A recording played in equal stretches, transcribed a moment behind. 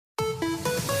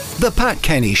The Pat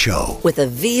Kenny Show with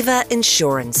Aviva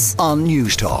Insurance on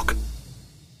News Talk.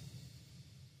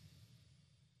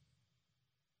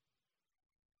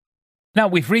 Now,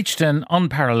 we've reached an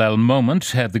unparalleled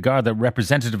moment, the Garda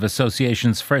Representative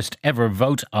Association's first ever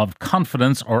vote of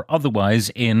confidence or otherwise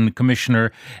in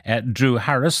Commissioner Drew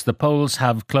Harris. The polls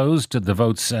have closed. The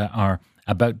votes are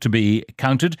about to be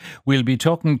counted. We'll be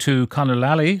talking to Conor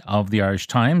Lally of the Irish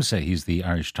Times. He's the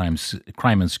Irish Times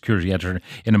crime and security editor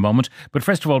in a moment. But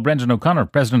first of all, Brendan O'Connor,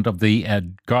 president of the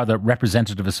Garda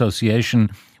Representative Association,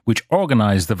 which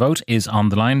organised the vote, is on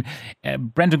the line.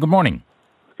 Brendan, good morning.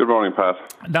 Good morning, Pat.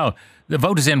 Now, the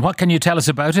vote is in. What can you tell us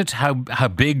about it? How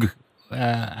big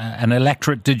an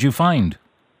electorate did you find?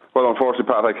 Well,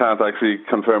 unfortunately, Pat, I can't actually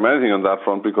confirm anything on that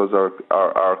front because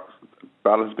our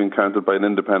ballot has been counted by an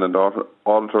independent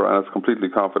auditor and it's completely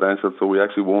confidential, so we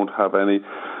actually won't have any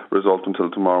result until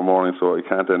tomorrow morning, so I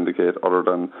can't indicate other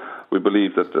than we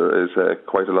believe that there is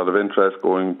quite a lot of interest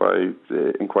going by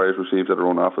the inquiries received at our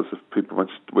own office of people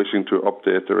wishing to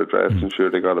update their address to ensure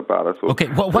they got a ballot. So okay,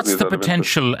 well, what's the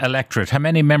potential electorate? How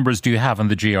many members do you have on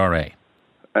the GRA?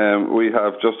 We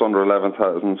have just under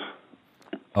 11,000.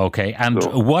 Okay, and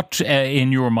what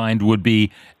in your mind would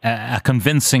be a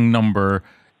convincing number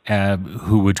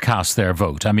who would cast their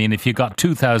vote? I mean, if you got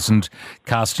 2,000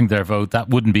 casting their vote, that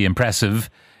wouldn't be impressive.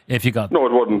 If you got... No,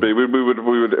 it wouldn't be. We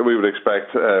would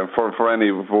expect for any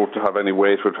vote to have any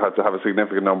weight, we'd have to have a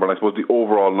significant number. And I suppose the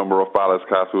overall number of ballots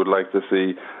cast, we would like to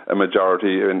see a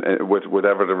majority, with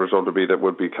whatever the result would be, that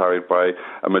would be carried by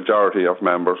a majority of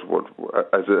members.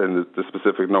 As in the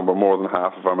specific number, more than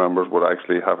half of our members would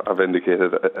actually have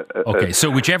indicated. Okay, so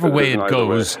whichever way it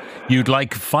goes, you'd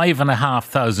like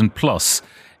 5,500 plus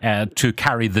to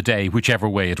carry the day, whichever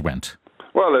way it went.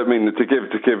 Well, I mean, to give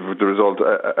the result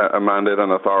a mandate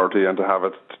and authority, and to have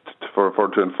it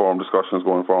to inform discussions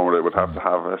going forward, it would have to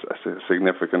have a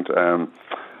significant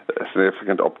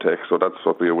uptake. So that's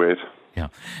what we await. Yeah.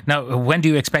 Now, when do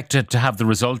you expect to have the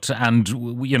result? And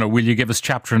will you give us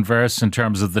chapter and verse in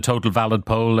terms of the total valid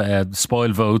poll,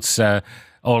 spoil votes,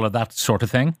 all of that sort of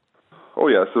thing? Oh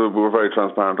yeah, so we're a very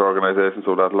transparent organisation,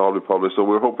 so that'll all be published. So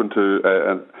we're hoping to,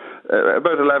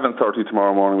 about 11:30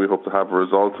 tomorrow morning, we hope to have a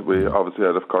result. We obviously,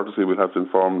 out of courtesy, we'll have to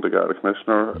inform the Garda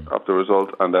Commissioner of the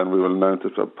result, and then we will announce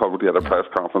it publicly at a press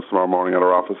conference tomorrow morning at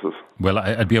our offices. Well,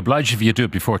 I'd be obliged if you do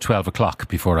it before 12 o'clock,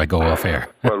 before I go off air.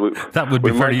 Well, that would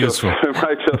be very useful.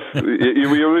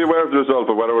 You'll be aware of the result,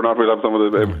 but whether or not we'll have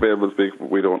someone to be able to speak,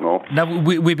 we don't know. Now,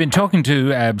 we've been talking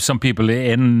to some people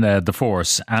in the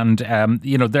force, and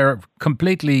they're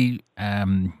completely,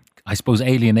 I suppose,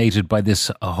 alienated by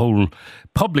this whole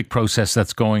public process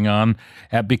that's going on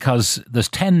because there's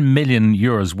 10 million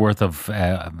euros worth of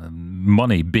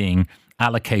money being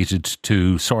allocated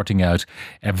to sorting out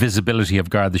visibility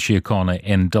of Garda Síochána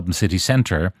in Dublin city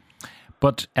centre.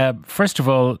 But first of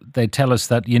all, they tell us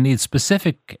that you need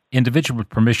specific individual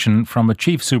permission from a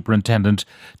chief superintendent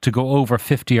to go over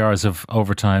 50 hours of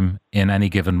overtime in any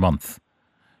given month.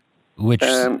 Which...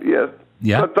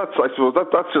 Yeah, I suppose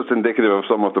that's just indicative of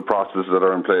some of the processes that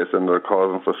are in place and they're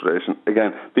causing frustration.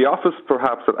 Again, the office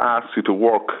perhaps that asks you to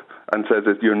work and says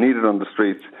that you're needed on the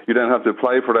streets, you then have to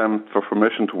apply for them for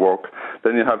permission to work.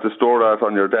 Then you have to store that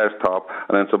on your desktop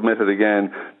and then submit it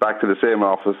again back to the same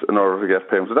office in order to get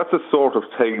payment. So that's the sort of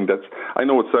thing that's, I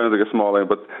know it sounds like a small thing,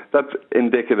 but that's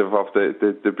indicative of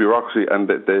the bureaucracy and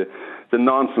the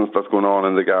nonsense that's going on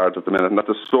in the Guards at the minute. And that's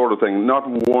the sort of thing, not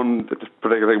one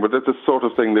particular thing, but it's the sort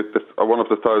of thing that one of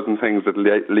the 1,000 things that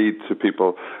lead to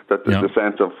people, that the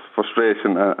sense of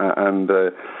frustration and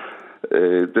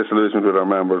disillusionment with our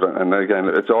members. And again,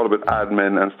 it's all about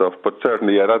admin and stuff, but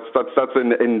certainly, that's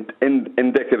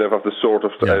indicative of the sort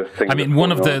of thing. I mean,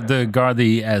 one of the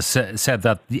Gardaí said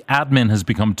that the admin has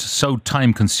become so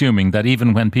time consuming that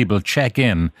even when people check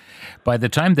in, by the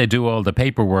time they do all the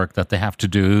paperwork that they have to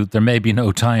do, there may be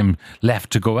no time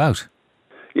left to go out.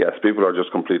 Yes, people are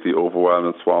just completely overwhelmed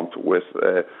and swamped with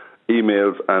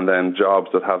emails and then jobs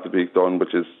that have to be done,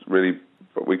 which is really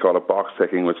what we call it box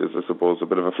ticking, which is, I suppose, a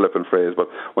bit of a flippant phrase. But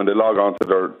when they log on to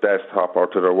their desktop or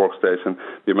to their workstation,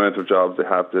 the amount of jobs they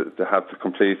have to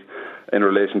complete in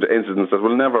relation to incidents that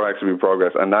will never actually be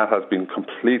progress, and that has been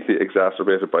completely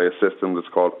exacerbated by a system that's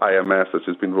called IMS, which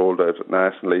has been rolled out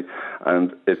nationally,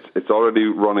 and it's already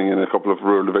running in a couple of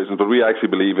rural divisions, but we actually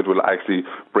believe it will actually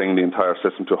bring the entire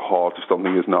system to a halt if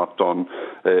something is not done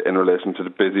in relation to the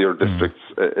busier districts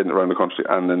around the country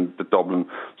and in Dublin.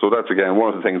 So that's, again, one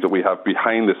of the things that we have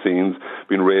behind the scenes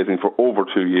been raising for over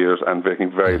 2 years and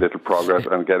making very little progress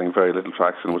and getting very little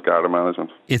traction with Garda management.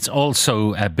 It's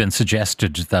also been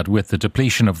suggested that with the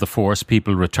depletion of the force,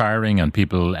 people retiring and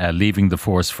people leaving the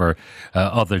force for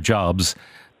other jobs,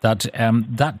 that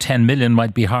that 10 million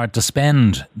might be hard to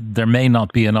spend. There may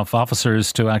not be enough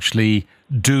officers to actually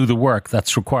do the work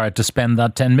that's required to spend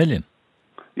that 10 million.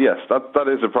 Yes, that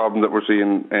is a problem that we're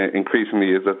seeing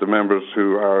increasingly, is that the members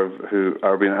who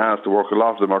are being asked to work, a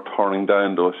lot of them are turning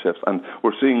down those shifts, and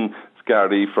we're seeing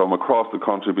Gardaí from across the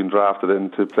country being drafted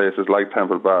into places like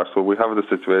Temple Bar. So we have the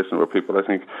situation where people, I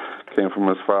think, came from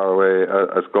as far away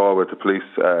as Galway to police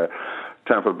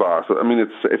Temple Bar. So, I mean,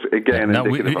 it's again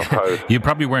indicative of how... You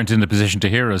probably weren't in the position to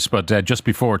hear us, but just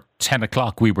before 10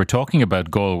 o'clock we were talking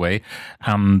about Galway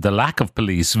and the lack of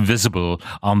police visible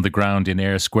on the ground in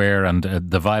Eyre Square and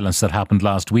the violence that happened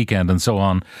last weekend and so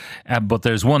on. But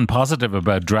there's one positive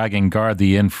about dragging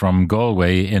Gardaí in from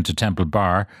Galway into Temple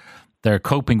Bar. They're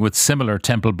coping with similar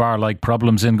Temple Bar-like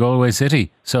problems in Galway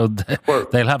City, so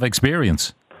they'll have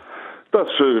experience. That's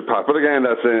true, Pat. But again,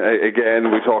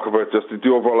 we talk about just the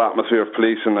overall atmosphere of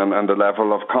policing and the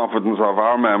level of confidence of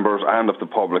our members and of the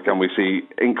public, and we see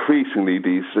increasingly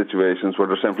these situations where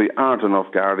there simply aren't enough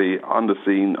Gardaí on the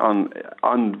scene,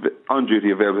 on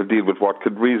duty, available to deal with what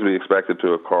could reasonably be expected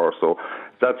to occur. So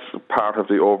that's part of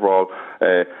the overall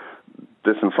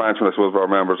disenfranchisement, I suppose, of our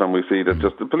members, and we see that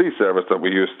just the police service that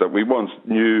we once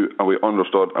knew and we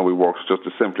understood and we worked, just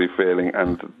is simply failing,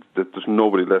 and that there's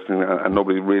nobody listening and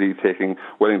nobody really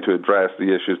willing to address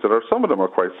the issues that are, some of them are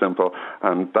quite simple,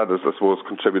 and that has, I suppose,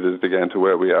 contributed again to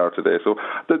where we are today. So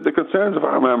the concerns of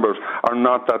our members are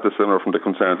not that dissimilar from the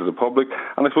concerns of the public,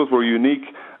 and I suppose we're unique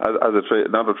as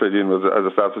not a trade union, as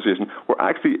a staff association. We're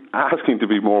actually asking to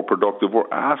be more productive.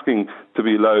 We're asking to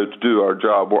be allowed to do our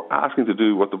job. We're asking to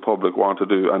do what the public want to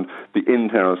do, and the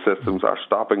internal systems are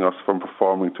stopping us from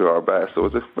performing to our best. So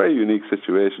it's a very unique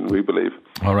situation, we believe.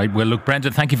 All right. Well, look,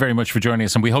 Brendan, thank you very much for joining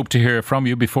us, and we hope to hear from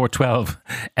you before 12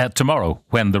 tomorrow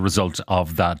when the result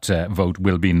of that vote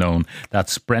will be known.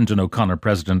 That's Brendan O'Connor,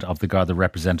 President of the Garda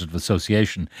Representative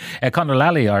Association. Conor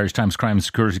Lally, Irish Times crime and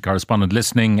security correspondent,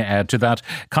 listening to that.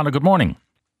 Conor, good morning.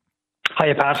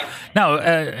 Hiya, Pat. Now,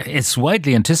 it's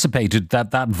widely anticipated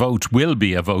that that vote will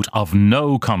be a vote of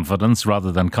no confidence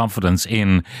rather than confidence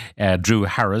in Drew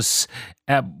Harris.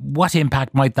 What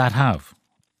impact might that have?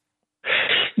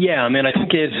 Yeah, I mean, I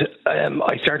think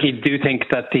I certainly do think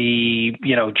that the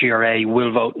GRA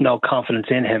will vote no confidence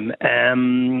in him.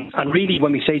 And really,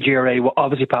 when we say GRA,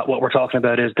 obviously, Pat, what we're talking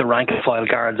about is the rank and file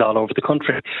guards all over the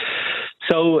country.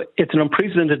 So it's an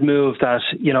unprecedented move that,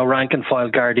 rank and file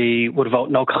Gardaí would vote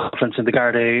no confidence in the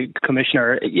Garda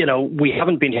Commissioner. We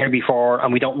haven't been here before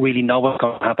and we don't really know what's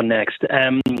going to happen next.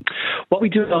 What we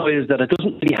do know is that it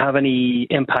doesn't really have any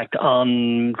impact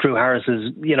on Drew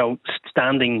Harris's,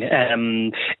 standing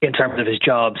in terms of his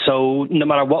job. So no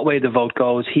matter what way the vote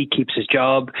goes, he keeps his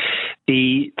job.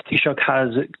 The Taoiseach has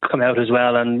come out as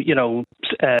well and,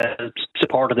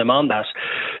 supported him on that.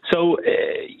 So,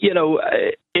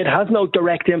 it has no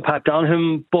direct impact on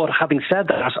him, but having said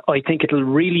that, I think it'll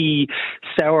really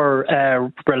sour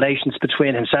relations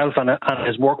between himself and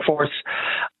his workforce.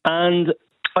 And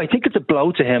I think it's a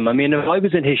blow to him. I mean, if I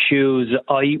was in his shoes,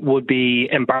 I would be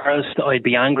embarrassed, I'd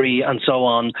be angry and so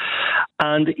on.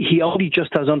 And he only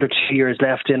just has under 2 years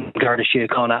left in Garda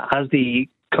Síochána as the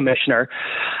Commissioner.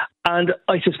 And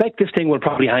I suspect this thing will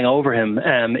probably hang over him.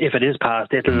 If it is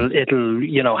passed, it'll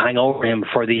hang over him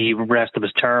for the rest of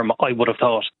his term, I would have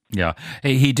thought. Yeah.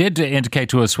 He did indicate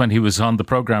to us when he was on the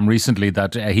programme recently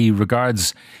that he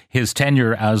regards his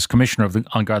tenure as Commissioner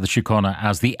on Garda Síochána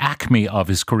as the acme of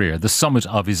his career, the summit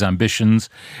of his ambitions.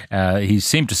 He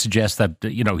seemed to suggest that,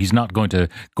 he's not going to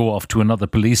go off to another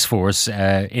police force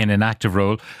in an active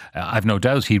role. I've no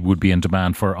doubt he would be in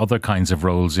demand for other kinds of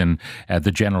roles in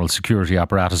the general security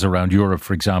apparatus around Europe,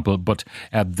 for example. But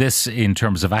this, in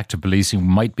terms of active policing,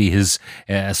 might be his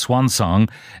swan song.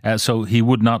 So he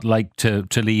would not like to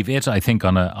leave it, I think,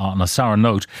 on a sour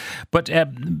note. But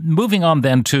moving on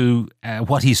then to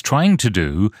what he's trying to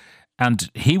do, and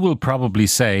he will probably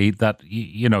say that,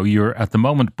 you're at the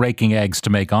moment breaking eggs to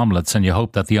make omelettes and you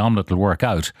hope that the omelette will work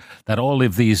out, that all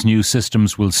of these new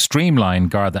systems will streamline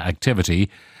Garda activity.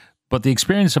 But the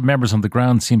experience of members on the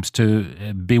ground seems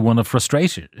to be one of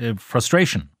frustration.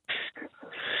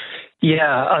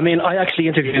 Yeah, I mean, I actually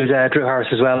interviewed Drew Harris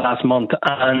as well last month,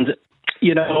 and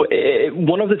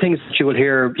one of the things that you will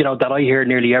hear, that I hear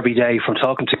nearly every day from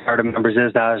talking to Garda members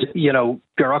is that,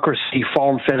 bureaucracy,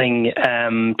 form filling,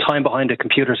 time behind a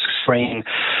computer screen,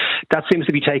 that seems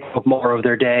to be taking up more of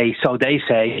their day. So they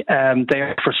say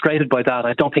they're frustrated by that.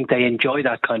 I don't think they enjoy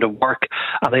that kind of work,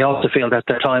 and they also feel that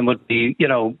their time would be,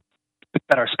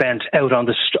 that are spent out on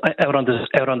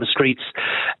the streets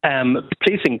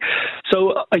policing.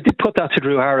 So I did put that to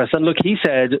Drew Harris, and look, he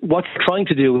said what you're trying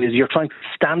to do is you're trying to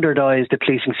standardise the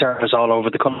policing service all over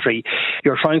the country.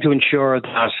 You're trying to ensure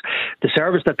that the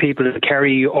service that people in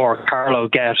Kerry or Carlow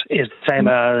get is the same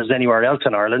as anywhere else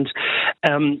in Ireland.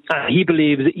 And he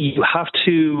believes that you have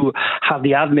to have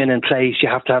the admin in place, you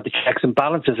have to have the checks and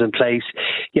balances in place,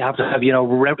 you have to have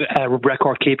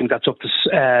record keeping that's up to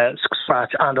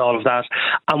scratch and all of that,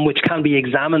 and which can be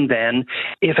examined then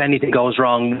if anything goes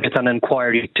wrong with an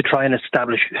inquiry to try and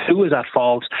establish who is at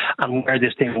fault and where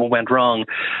this thing went wrong.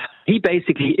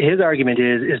 His argument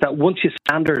is that once you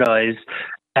standardise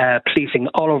policing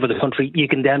all over the country, you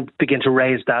can then begin to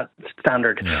raise that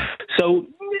standard. Yeah. So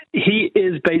he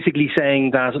is basically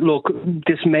saying that, look,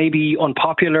 this may be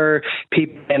unpopular,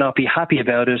 people may not be happy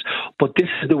about it, but this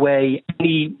is the way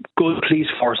any good police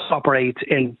force operates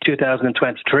in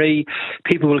 2023.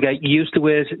 People will get used to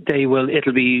it.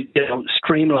 It'll be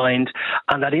streamlined,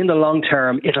 and that in the long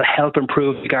term, it'll help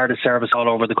improve the Garda service all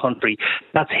over the country.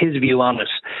 That's his view on it.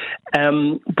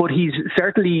 But he's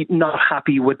certainly not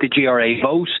happy with the GRA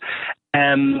vote.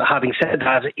 Having said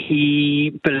that,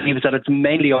 he believes that it's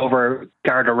mainly over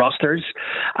Garda rosters,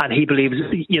 and he believes,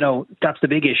 that's the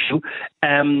big issue.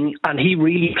 And he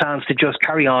really plans to just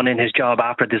carry on in his job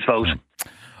after this vote.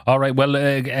 All right. Well,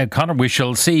 Conor, we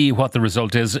shall see what the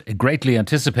result is. Greatly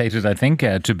anticipated, I think,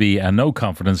 to be a no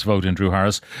confidence vote in Drew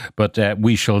Harris. But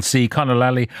we shall see. Conor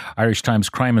Lally, Irish Times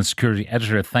Crime and Security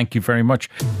Editor, thank you very much.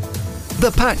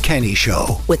 The Pat Kenny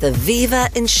Show with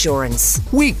Aviva Insurance.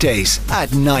 Weekdays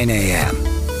at 9 a.m.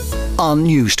 on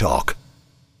News Talk.